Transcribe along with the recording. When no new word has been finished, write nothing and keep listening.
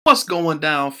What's going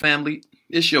down, family?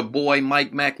 It's your boy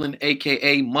Mike Macklin,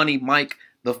 aka Money Mike,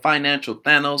 the financial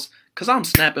Thanos, because I'm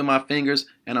snapping my fingers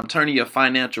and I'm turning your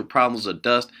financial problems to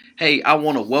dust. Hey, I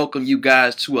want to welcome you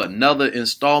guys to another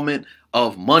installment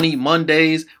of Money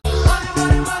Mondays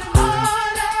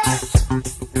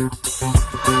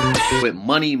with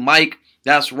Money Mike.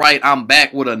 That's right, I'm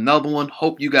back with another one.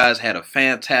 Hope you guys had a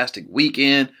fantastic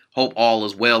weekend. Hope all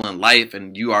is well in life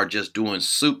and you are just doing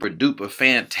super duper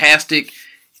fantastic.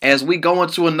 As we go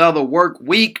into another work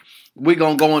week, we're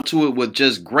going to go into it with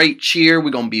just great cheer.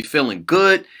 We're going to be feeling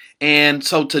good. And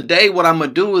so today what I'm going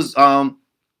to do is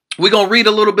we're going to read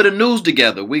a little bit of news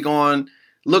together. We're going to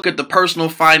look at the personal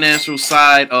financial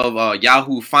side of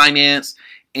Yahoo Finance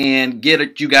and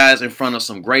get you guys in front of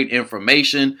some great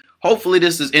information. Hopefully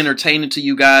this is entertaining to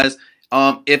you guys.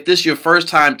 If this is your first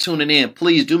time tuning in,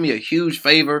 please do me a huge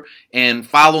favor and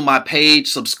follow my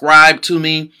page, subscribe to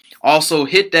me. Also,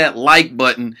 hit that like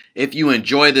button if you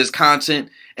enjoy this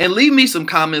content, and leave me some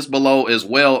comments below as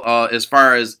well as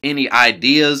far as any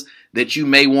ideas that you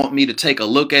may want me to take a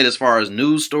look at as far as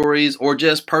news stories or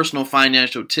just personal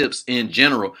financial tips in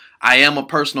general. I am a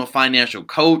personal financial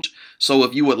coach, so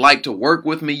if you would like to work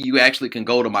with me, you actually can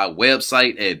go to my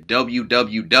website at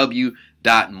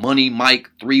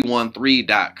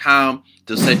www.moneymike313.com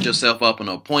to set yourself up an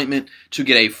appointment to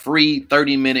get a free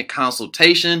 30-minute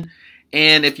consultation.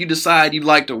 And if you decide you'd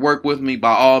like to work with me,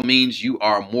 by all means, you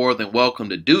are more than welcome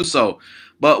to do so.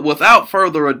 But without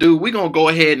further ado, we're going to go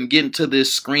ahead and get into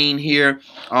this screen here,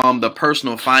 the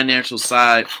personal financial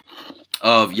side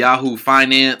of Yahoo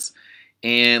Finance.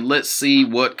 And let's see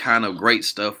what kind of great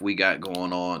stuff we got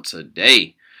going on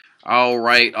today. All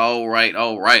right.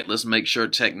 Let's make sure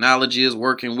technology is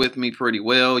working with me pretty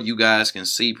well. You guys can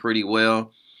see pretty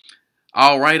well.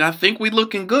 All right, I think we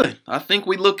looking good.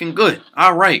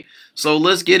 All right, so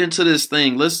let's get into this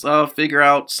thing. Let's figure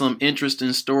out some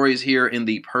interesting stories here in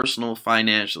the personal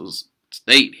financial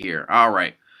state here. All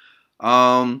right,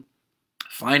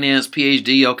 finance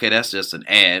PhD. Okay, that's just an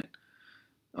ad.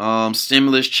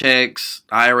 Stimulus checks.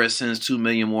 IRS sends 2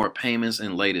 million more payments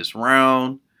in latest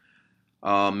round.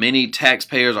 Many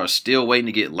taxpayers are still waiting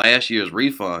to get last year's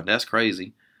refund. That's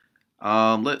crazy.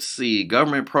 Let's see.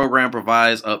 Government program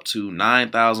provides up to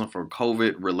 $9,000 for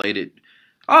COVID related.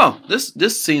 Oh,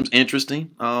 this seems interesting.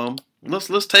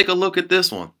 Let's take a look at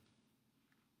this one.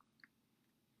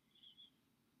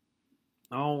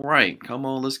 All right, come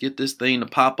on, let's get this thing to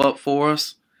pop up for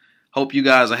us. Hope you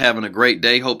guys are having a great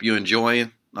day. Hope you're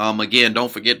enjoying. Again,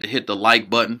 don't forget to hit the like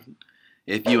button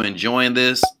if you're enjoying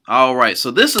this. All right,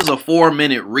 so this is a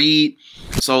 4-minute read.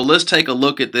 So let's take a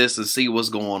look at this and see what's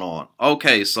going on.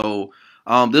 Okay, so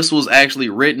this was actually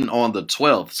written on the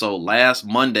 12th. So last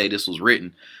Monday this was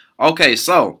written. Okay,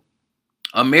 so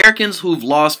Americans who've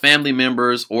lost family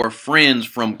members or friends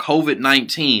from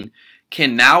COVID-19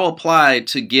 can now apply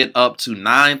to get up to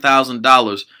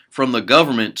 $9,000 from the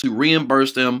government to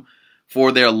reimburse them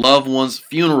for their loved one's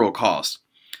funeral costs.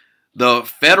 The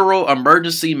Federal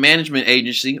Emergency Management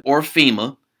Agency, or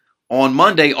FEMA, on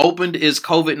Monday opened its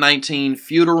COVID-19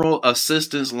 funeral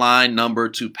assistance line number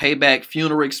to pay back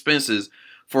funeral expenses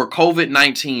for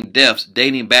COVID-19 deaths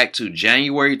dating back to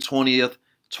January 20th,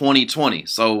 2020.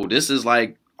 So this is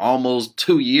like almost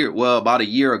 2 years, well, about a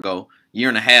year ago, year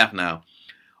and a half now.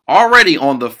 Already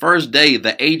on the first day,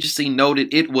 the agency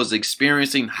noted it was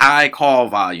experiencing high call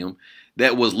volume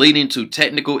that was leading to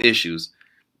technical issues.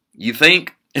 You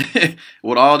think?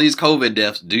 With all these COVID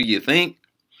deaths, do you think?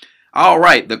 All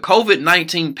right, the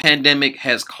COVID-19 pandemic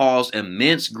has caused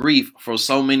immense grief for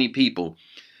so many people,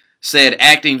 said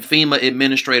acting FEMA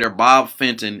Administrator Bob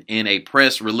Fenton in a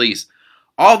press release.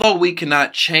 Although we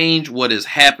cannot change what has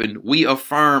happened, we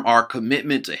affirm our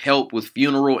commitment to help with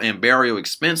funeral and burial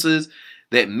expenses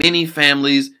that many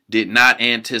families did not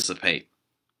anticipate.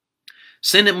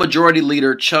 Senate Majority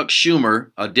Leader Chuck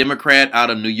Schumer, a Democrat out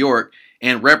of New York,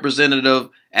 and Representative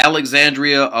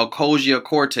Alexandria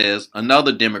Ocasio-Cortez,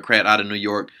 another Democrat out of New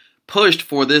York, pushed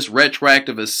for this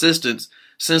retroactive assistance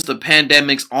since the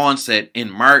pandemic's onset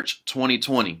in March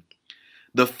 2020.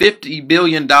 The $50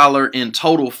 billion in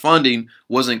total funding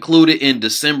was included in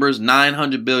December's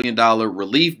 $900 billion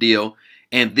relief deal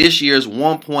and this year's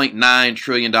 $1.9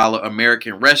 trillion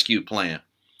American Rescue Plan.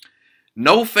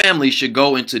 No family should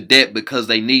go into debt because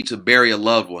they need to bury a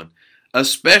loved one,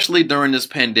 especially during this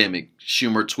pandemic,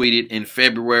 Schumer tweeted in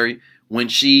February when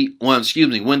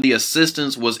the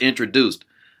assistance was introduced.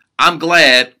 I'm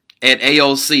glad at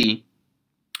AOC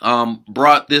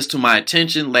brought this to my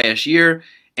attention last year,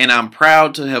 and I'm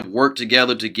proud to have worked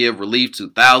together to give relief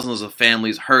to thousands of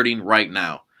families hurting right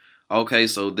now. Okay,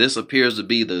 so this appears to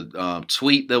be the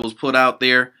tweet that was put out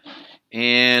there.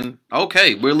 And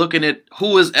okay, we're looking at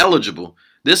who is eligible.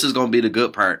 This is going to be the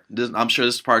good part. I'm sure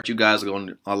this part you guys are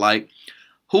going to like.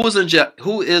 Who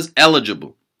is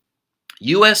eligible?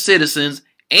 U.S. citizens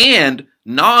and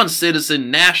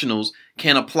non-citizen nationals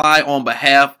can apply on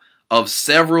behalf of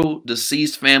several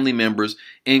deceased family members,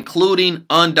 including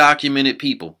undocumented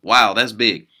people. Wow, that's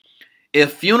big.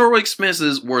 If funeral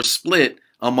expenses were split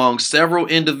among several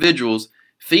individuals,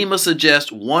 FEMA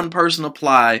suggests one person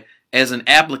apply as an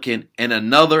applicant and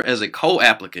another as a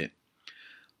co-applicant.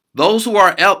 Those who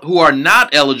are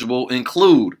not eligible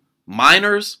include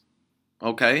minors,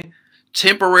 okay,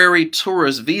 temporary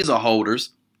tourist visa holders,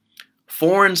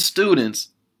 foreign students,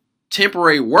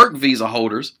 temporary work visa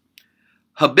holders,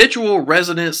 habitual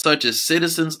residents such as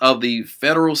citizens of the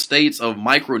federal states of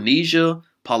Micronesia,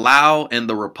 Palau, and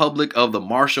the Republic of the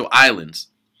Marshall Islands.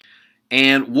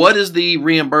 And what is the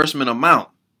reimbursement amount?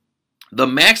 The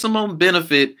maximum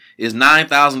benefit is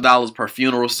 $9,000 per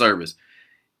funeral service.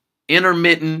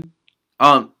 Intermittent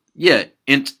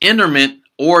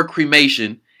or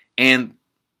cremation, and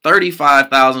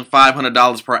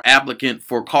 $35,500 per applicant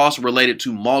for costs related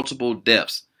to multiple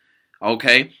deaths.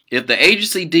 Okay, if the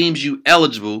agency deems you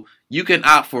eligible, you can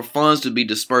opt for funds to be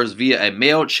dispersed via a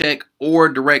mail check or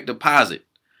direct deposit.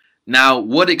 Now,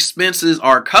 what expenses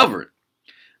are covered?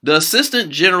 The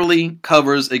assistant generally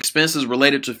covers expenses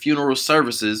related to funeral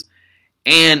services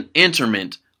and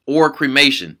interment or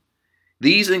cremation.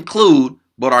 These include,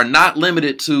 but are not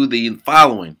limited to, the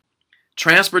following: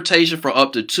 transportation for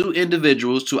up to 2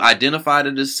 individuals to identify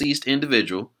the deceased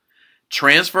individual,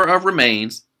 transfer of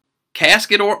remains,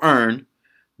 casket or urn,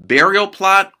 burial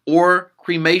plot or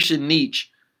cremation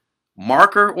niche,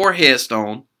 marker or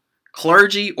headstone,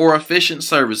 clergy or officiant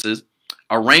services,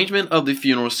 arrangement of the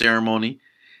funeral ceremony,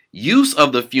 use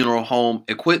of the funeral home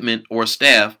equipment or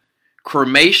staff,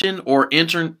 cremation or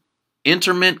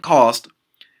interment costs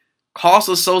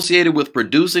associated with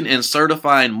producing and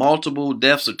certifying multiple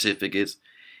death certificates,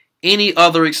 any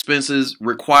other expenses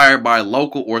required by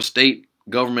local or state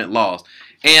government laws.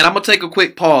 And I'm going to take a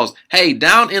quick pause. Hey,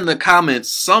 down in the comments,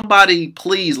 somebody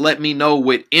please let me know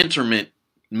what interment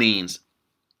means.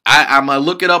 I'm going to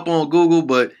look it up on Google,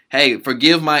 but hey,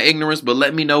 forgive my ignorance, but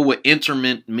let me know what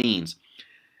interment means.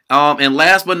 And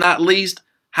last but not least,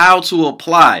 how to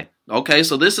apply. Okay,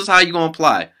 so this is how you're going to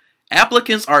apply.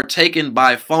 Applicants are taken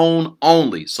by phone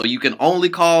only, so you can only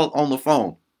call on the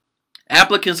phone.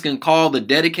 Applicants can call the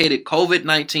dedicated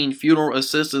COVID-19 funeral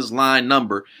assistance line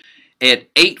number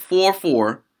at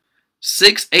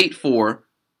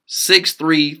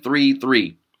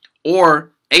 844-684-6333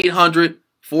 or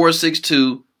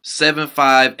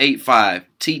 800-462-7585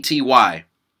 TTY.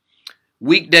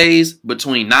 Weekdays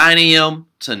between 9 a.m.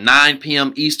 to 9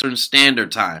 p.m. Eastern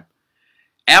Standard Time.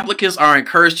 Applicants are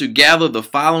encouraged to gather the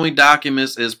following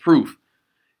documents as proof: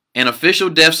 an official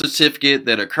death certificate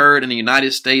that occurred in the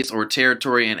United States or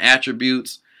territory and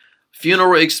attributes,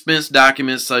 funeral expense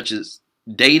documents such as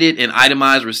dated and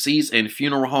itemized receipts and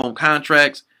funeral home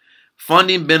contracts.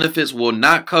 Funding benefits will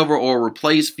not cover or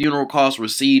replace funeral costs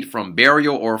received from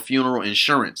burial or funeral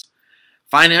insurance.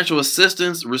 Financial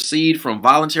assistance received from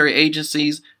voluntary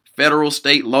agencies, federal,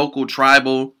 state, local,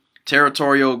 tribal,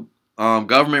 territorial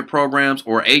government programs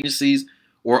or agencies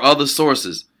or other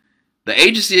sources. The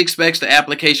agency expects the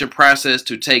application process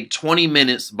to take 20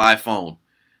 minutes by phone.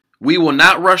 We will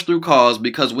not rush through calls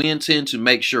because we intend to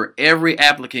make sure every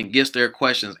applicant gets their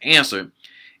questions answered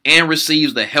and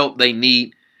receives the help they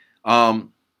need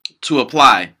to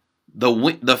apply. The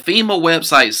FEMA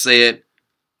website said,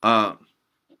 the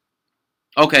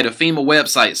FEMA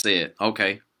website said,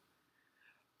 okay.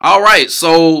 All right,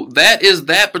 so that is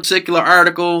that particular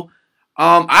article.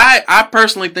 I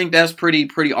personally think that's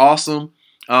pretty awesome.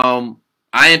 I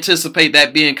anticipate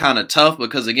that being kind of tough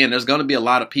because, again, there's going to be a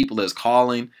lot of people that's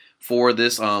calling for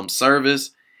this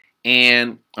service,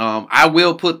 and I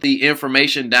will put the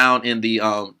information down in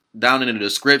the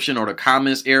description or the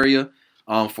comments area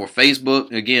for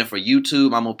Facebook. Again, for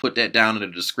YouTube, I'm gonna put that down in the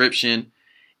description.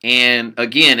 And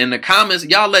again, in the comments,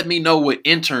 y'all let me know what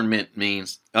interment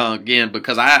means. Again,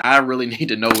 because I really need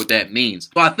to know what that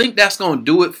means. So I think that's gonna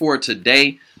do it for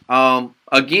today.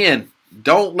 Again,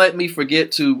 don't let me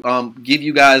forget to give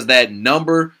you guys that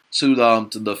number to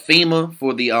the FEMA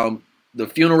for the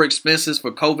funeral expenses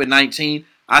for COVID-19.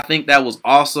 I think that was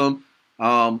awesome.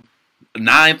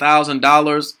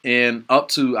 $9,000 and up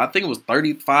to, I think it was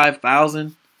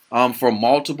 $35,000 for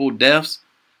multiple deaths.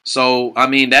 So I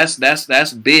mean, that's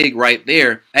big right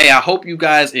there. Hey, I hope you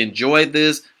guys enjoyed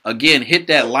this. Again, hit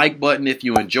that like button if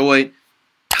you enjoyed.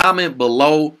 Comment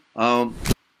below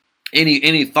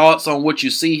any thoughts on what you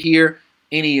see here.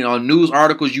 any news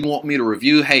articles you want me to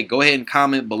review, hey, go ahead and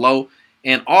comment below.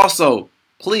 And also,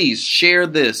 please share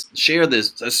this,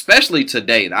 especially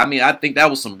today. I mean, I think that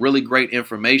was some really great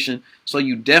information. So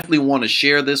you definitely want to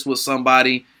share this with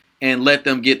somebody and let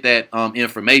them get that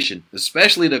information,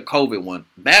 especially the COVID one.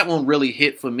 That one really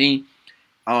hit for me.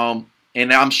 And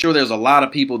I'm sure there's a lot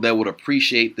of people that would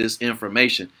appreciate this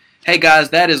information. Hey guys,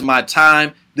 that is my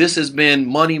time. This has been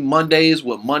Money Mondays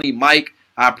with Money Mike.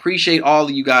 I appreciate all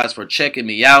of you guys for checking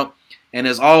me out. And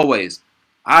as always,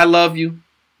 I love you.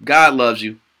 God loves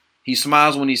you. He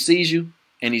smiles when he sees you,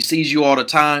 and he sees you all the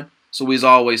time, so he's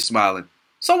always smiling.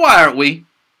 So why aren't we?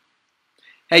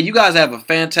 Hey, you guys have a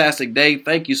fantastic day.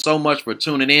 Thank you so much for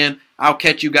tuning in. I'll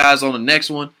catch you guys on the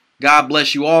next one. God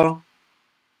bless you all.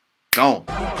 Gone.